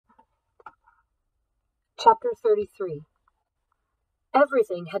Chapter 33.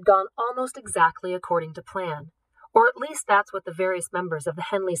 Everything had gone almost exactly according to plan, or at least that's what the various members of the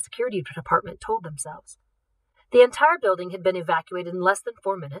Henley Security Department told themselves. The entire building had been evacuated in less than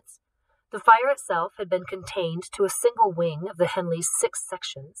 4 minutes. The fire itself had been contained to a single wing of the Henley's 6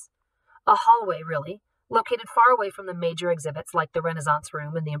 sections. A hallway, really, located far away from the major exhibits like the Renaissance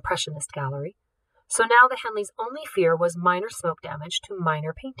Room and the Impressionist Gallery. So now the Henleys' only fear was minor smoke damage to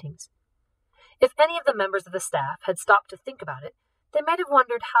minor paintings. If any of the members of the staff had stopped to think about it, they might have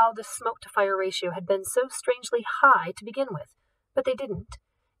wondered how the smoke-to-fire ratio had been so strangely high to begin with, but they didn't.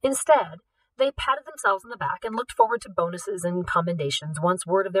 Instead, they patted themselves on the back and looked forward to bonuses and commendations once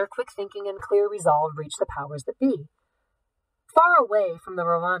word of their quick thinking and clear resolve reached the powers that be. Far away from the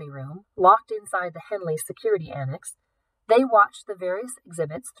Romani room, locked inside the Henley security annex, they watched the various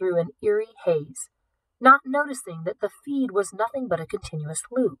exhibits through an eerie haze, not noticing that the feed was nothing but a continuous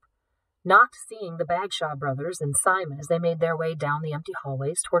loop. Not seeing the Bagshaw brothers and Simon as they made their way down the empty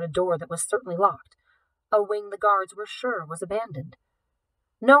hallways toward a door that was certainly locked, a wing the guards were sure was abandoned.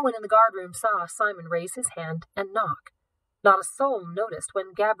 No one in the guardroom saw Simon raise his hand and knock. Not a soul noticed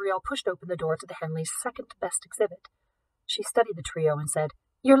when Gabrielle pushed open the door to the Henleys' second-best exhibit. She studied the trio and said,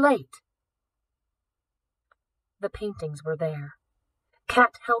 "You're late." The paintings were there.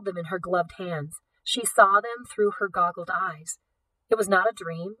 Kat held them in her gloved hands. She saw them through her goggled eyes. It was not a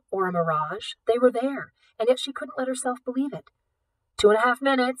dream or a mirage. They were there, and yet she couldn't let herself believe it. 2.5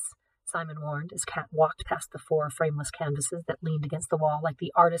 minutes, Simon warned, as Kat walked past the 4 frameless canvases that leaned against the wall like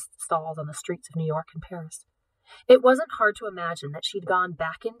the artists' stalls on the streets of New York and Paris. It wasn't hard to imagine that she'd gone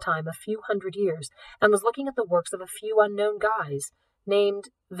back in time a few hundred years and was looking at the works of a few unknown guys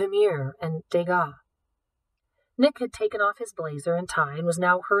named Vermeer and Degas. Nick had taken off his blazer and tie and was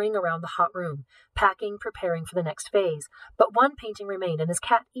now hurrying around the hot room, packing, preparing for the next phase. But one painting remained, and as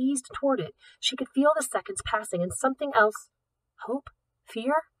Kat eased toward it, she could feel the seconds passing and something else. Hope?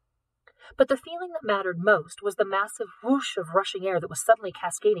 Fear? But the feeling that mattered most was the massive whoosh of rushing air that was suddenly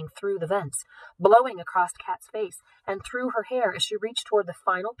cascading through the vents, blowing across Kat's face and through her hair as she reached toward the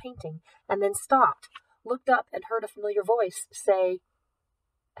final painting and then stopped, looked up, and heard a familiar voice say,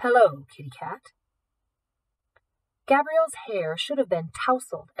 "Hello, kitty cat." Gabrielle's hair should have been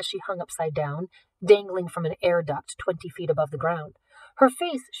tousled as she hung upside down, dangling from an air duct 20 feet above the ground. Her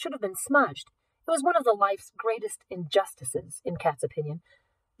face should have been smudged. It was one of the life's greatest injustices, in Kat's opinion,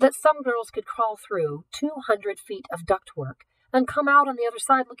 that some girls could crawl through 200 feet of ductwork and come out on the other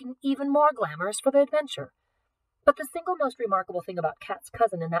side looking even more glamorous for the adventure. But the single most remarkable thing about Kat's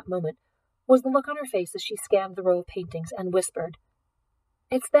cousin in that moment was the look on her face as she scanned the row of paintings and whispered,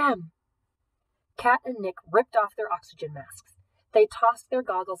 "It's them." Kat and Nick ripped off their oxygen masks. They tossed their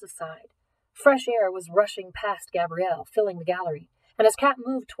goggles aside. Fresh air was rushing past Gabrielle, filling the gallery, and as Kat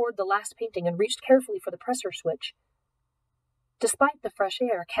moved toward the last painting and reached carefully for the pressure switch, despite the fresh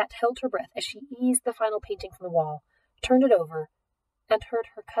air, Kat held her breath as she eased the final painting from the wall, turned it over, and heard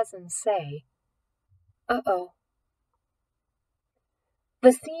her cousin say, "Uh-oh."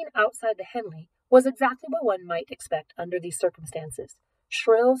 The scene outside the Henley was exactly what one might expect under these circumstances.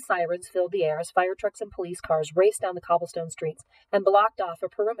 Shrill sirens filled the air as fire trucks and police cars raced down the cobblestone streets and blocked off a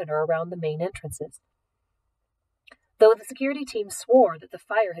perimeter around the main entrances. Though the security team swore that the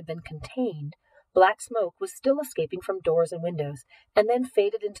fire had been contained, black smoke was still escaping from doors and windows, and then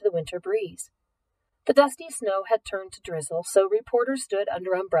faded into the winter breeze. The dusty snow had turned to drizzle, so reporters stood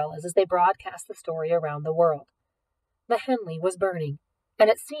under umbrellas as they broadcast the story around the world. The Henley was burning, and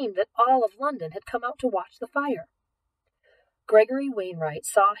it seemed that all of London had come out to watch the fire. Gregory Wainwright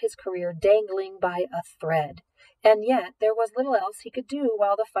saw his career dangling by a thread, and yet there was little else he could do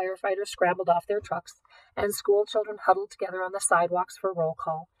while the firefighters scrambled off their trucks and school children huddled together on the sidewalks for roll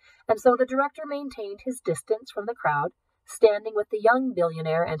call, and so the director maintained his distance from the crowd, standing with the young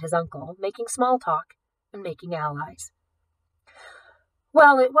billionaire and his uncle, making small talk and making allies.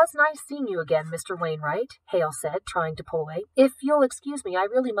 "Well, it was nice seeing you again, Mr. Wainwright," Hale said, trying to pull away. "If you'll excuse me, I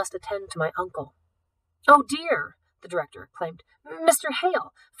really must attend to my uncle." "Oh, dear," the director exclaimed. "Mr.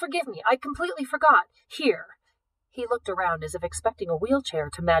 Hale, forgive me, I completely forgot. Here." He looked around as if expecting a wheelchair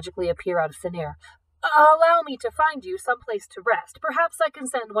to magically appear out of thin air. "Allow me to find you some place to rest. Perhaps I can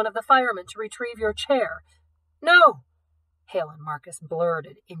send one of the firemen to retrieve your chair." "No," Hale and Marcus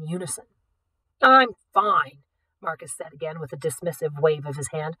blurted in unison. "I'm fine," Marcus said again with a dismissive wave of his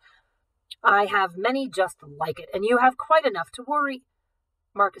hand. "I have many just like it, and you have quite enough to worry."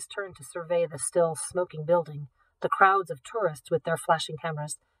 Marcus turned to survey the still smoking building, the crowds of tourists with their flashing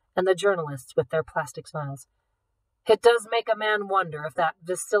cameras, and the journalists with their plastic smiles. "It does make a man wonder if that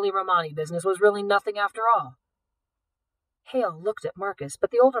Vasily Romani business was really nothing after all." Hale looked at Marcus, but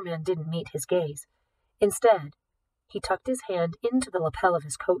the older man didn't meet his gaze. Instead, he tucked his hand into the lapel of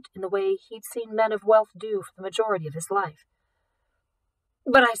his coat in the way he'd seen men of wealth do for the majority of his life.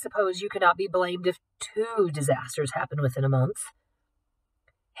 But I suppose you cannot be blamed if 2 disasters happen within a month.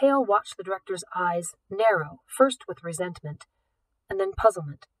 Hale watched the director's eyes narrow, first with resentment, and then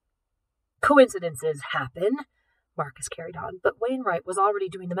puzzlement. Coincidences happen, Marcus carried on, but Wainwright was already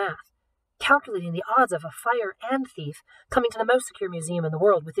doing the math, calculating the odds of a fire and thief coming to the most secure museum in the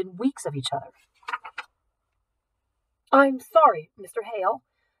world within weeks of each other. I'm sorry, Mr. Hale.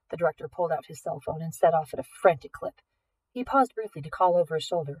 The director pulled out his cell phone and set off at a frantic clip. He paused briefly to call over his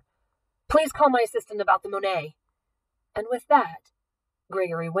shoulder. Please call my assistant about the Monet. And with that,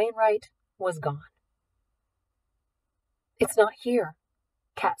 Gregory Wainwright was gone. It's not here,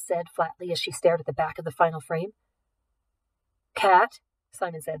 Kat said flatly as she stared at the back of the final frame. Kat,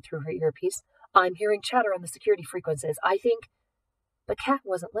 Simon said through her earpiece, I'm hearing chatter on the security frequencies. I think... But Kat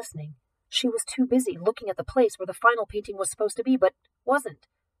wasn't listening. She was too busy looking at the place where the final painting was supposed to be, but wasn't.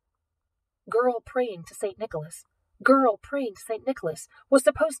 Girl praying to St. Nicholas. Girl praying to St. Nicholas was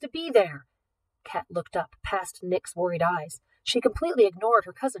supposed to be there. Kat looked up past Nick's worried eyes. She completely ignored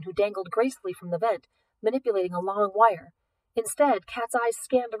her cousin who dangled gracefully from the vent, manipulating a long wire. Instead, Kat's eyes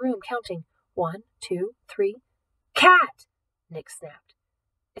scanned the room, counting 1, 2, 3. Kat! Nick snapped.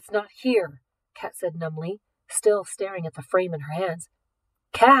 It's not here, Kat said numbly, still staring at the frame in her hands.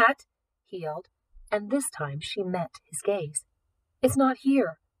 Kat! He yelled, and this time she met his gaze. It's not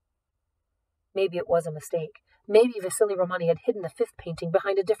here. Maybe it was a mistake. Maybe Vasily Romani had hidden the 5th painting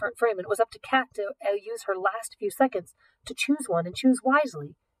behind a different frame, and it was up to Kat to use her last few seconds to choose one and choose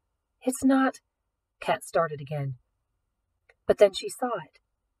wisely. It's not... Kat started again. But then she saw it.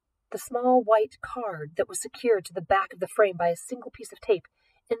 The small white card that was secured to the back of the frame by a single piece of tape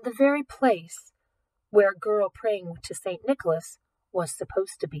in the very place where Girl Praying to St. Nicholas was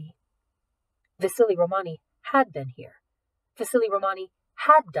supposed to be. Vasily Romani had been here. Vasily Romani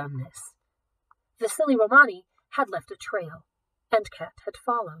had done this. Vasily Romani had left a trail, and Kat had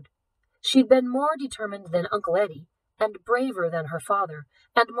followed. She'd been more determined than Uncle Eddie, and braver than her father,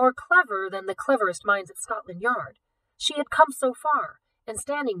 and more clever than the cleverest minds at Scotland Yard. She had come so far, and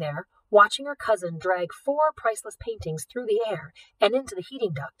standing there, watching her cousin drag 4 priceless paintings through the air and into the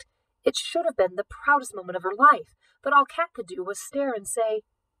heating duct, it should have been the proudest moment of her life, but all Kat could do was stare and say,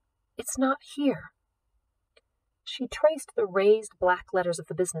 It's not here. She traced the raised black letters of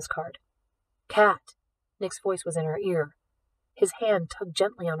the business card. Kat. Nick's voice was in her ear. His hand tugged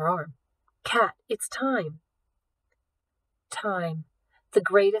gently on her arm. Kat, it's time. Time. The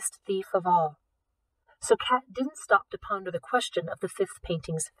greatest thief of all. So Kat didn't stop to ponder the question of the 5th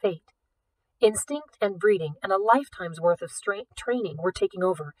painting's fate. Instinct and breeding and a lifetime's worth of training were taking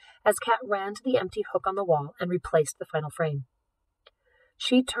over as Kat ran to the empty hook on the wall and replaced the final frame.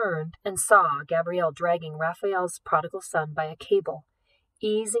 She turned and saw Gabrielle dragging Raphael's prodigal son by a cable,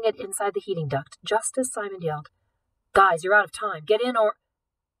 easing it inside the heating duct just as Simon yelled, Guys, you're out of time. Get in or...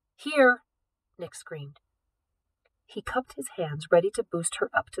 Here, Nick screamed. He cupped his hands, ready to boost her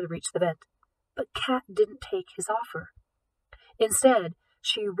up to reach the vent. But Kat didn't take his offer. Instead,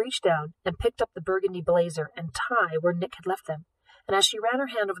 she reached down and picked up the burgundy blazer and tie where Nick had left them, and as she ran her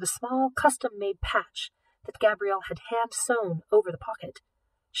hand over the small, custom-made patch that Gabrielle had hand-sewn over the pocket,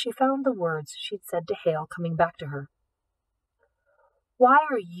 she found the words she'd said to Hale coming back to her. Why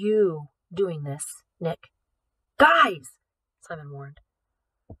are you doing this, Nick? Guys! Simon warned.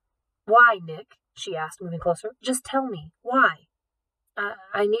 Why, Nick? She asked, moving closer. Just tell me. Why?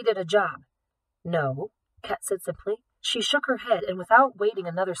 I needed a job. No, Kat said simply. She shook her head and, without waiting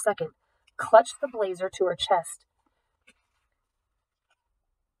another second, clutched the blazer to her chest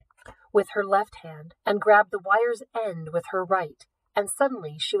with her left hand and grabbed the wire's end with her right, and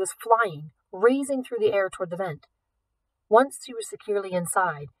suddenly she was flying, raising through the air toward the vent. Once she was securely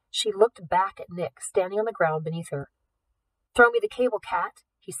inside, she looked back at Nick, standing on the ground beneath her. Throw me the cable, Kat,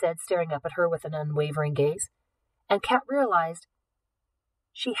 he said, staring up at her with an unwavering gaze. And Kat realized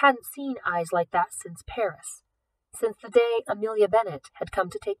she hadn't seen eyes like that since Paris, since the day Amelia Bennett had come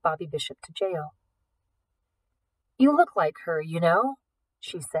to take Bobby Bishop to jail. You look like her, you know,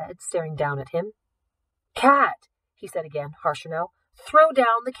 she said, staring down at him. Kat, he said again, harsher now, throw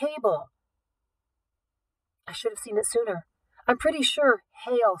down the cable. I should have seen it sooner. I'm pretty sure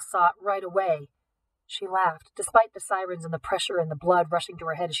Hale saw it right away. She laughed, despite the sirens and the pressure and the blood rushing to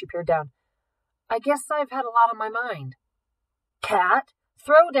her head as she peered down. I guess I've had a lot on my mind. Kat,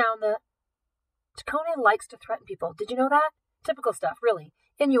 throw down the... Tacone likes to threaten people. Did you know that? Typical stuff, really.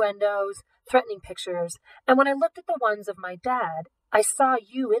 Innuendos, threatening pictures. And when I looked at the ones of my dad, I saw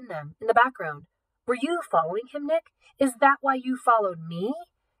you in them, in the background. Were you following him, Nick? Is that why you followed me?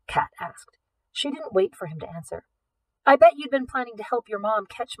 Kat asked. She didn't wait for him to answer. I bet you'd been planning to help your mom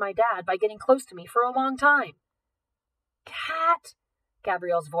catch my dad by getting close to me for a long time. Cat!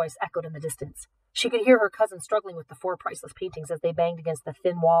 Gabrielle's voice echoed in the distance. She could hear her cousin struggling with the 4 priceless paintings as they banged against the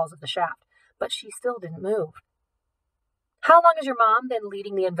thin walls of the shaft, but she still didn't move. How long has your mom been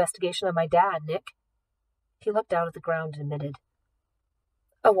leading the investigation of my dad, Nick? He looked down at the ground and admitted.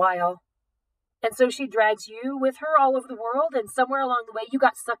 A while. And so she drags you with her all over the world, and somewhere along the way you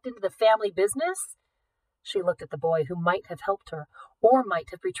got sucked into the family business? She looked at the boy who might have helped her, or might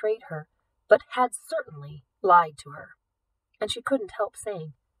have betrayed her, but had certainly lied to her. And she couldn't help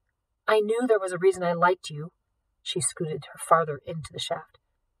saying, I knew there was a reason I liked you. She scooted her farther into the shaft.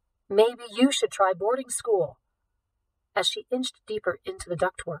 Maybe you should try boarding school. As she inched deeper into the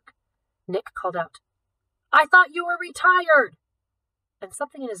ductwork, Nick called out, I thought you were retired! And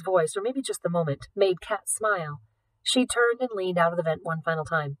something in his voice, or maybe just the moment, made Kat smile. She turned and leaned out of the vent one final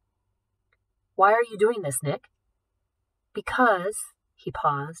time. Why are you doing this, Nick? Because, he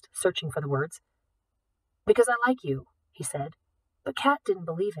paused, searching for the words. Because I like you, he said. But Kat didn't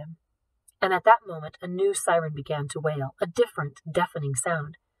believe him. And at that moment, a new siren began to wail, a different, deafening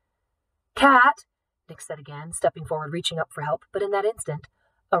sound. Kat, Nick said again, stepping forward, reaching up for help. But in that instant,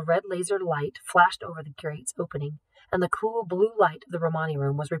 a red laser light flashed over the grate's opening, and the cool blue light of the Romani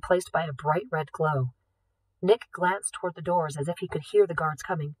room was replaced by a bright red glow. Nick glanced toward the doors as if he could hear the guards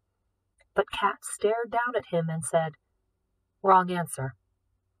coming. But Kat stared down at him and said, Wrong answer.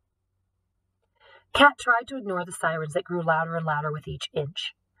 Kat tried to ignore the sirens that grew louder and louder with each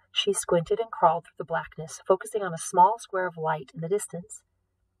inch. She squinted and crawled through the blackness, focusing on a small square of light in the distance.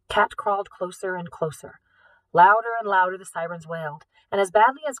 Kat crawled closer and closer. Louder and louder the sirens wailed, and as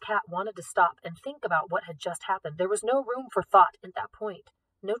badly as Kat wanted to stop and think about what had just happened, there was no room for thought at that point.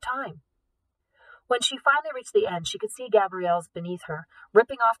 No time. When she finally reached the end, she could see Gabrielle's beneath her,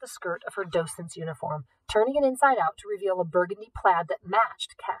 ripping off the skirt of her docent's uniform, turning it inside out to reveal a burgundy plaid that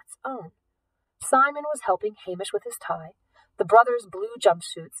matched Kat's own. Simon was helping Hamish with his tie, the brothers' blue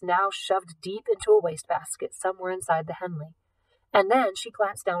jumpsuits now shoved deep into a wastebasket somewhere inside the Henley. And then she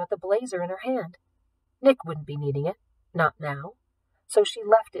glanced down at the blazer in her hand. Nick wouldn't be needing it, not now. So she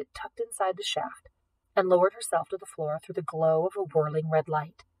left it tucked inside the shaft and lowered herself to the floor through the glow of a whirling red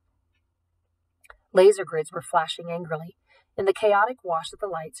light. Laser grids were flashing angrily. In the chaotic wash of the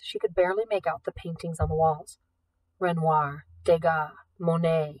lights, she could barely make out the paintings on the walls. Renoir, Degas,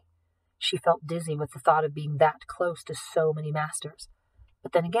 Monet. She felt dizzy with the thought of being that close to so many masters.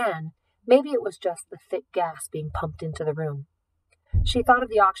 But then again, maybe it was just the thick gas being pumped into the room. She thought of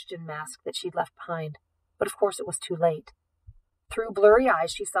the oxygen mask that she'd left behind, but of course it was too late. Through blurry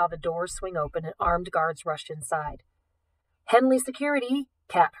eyes, she saw the doors swing open and armed guards rush inside. Henley security!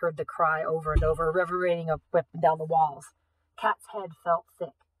 Kat heard the cry over and over, reverberating up down the walls. Kat's head felt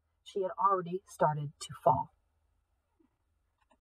thick. She had already started to fall.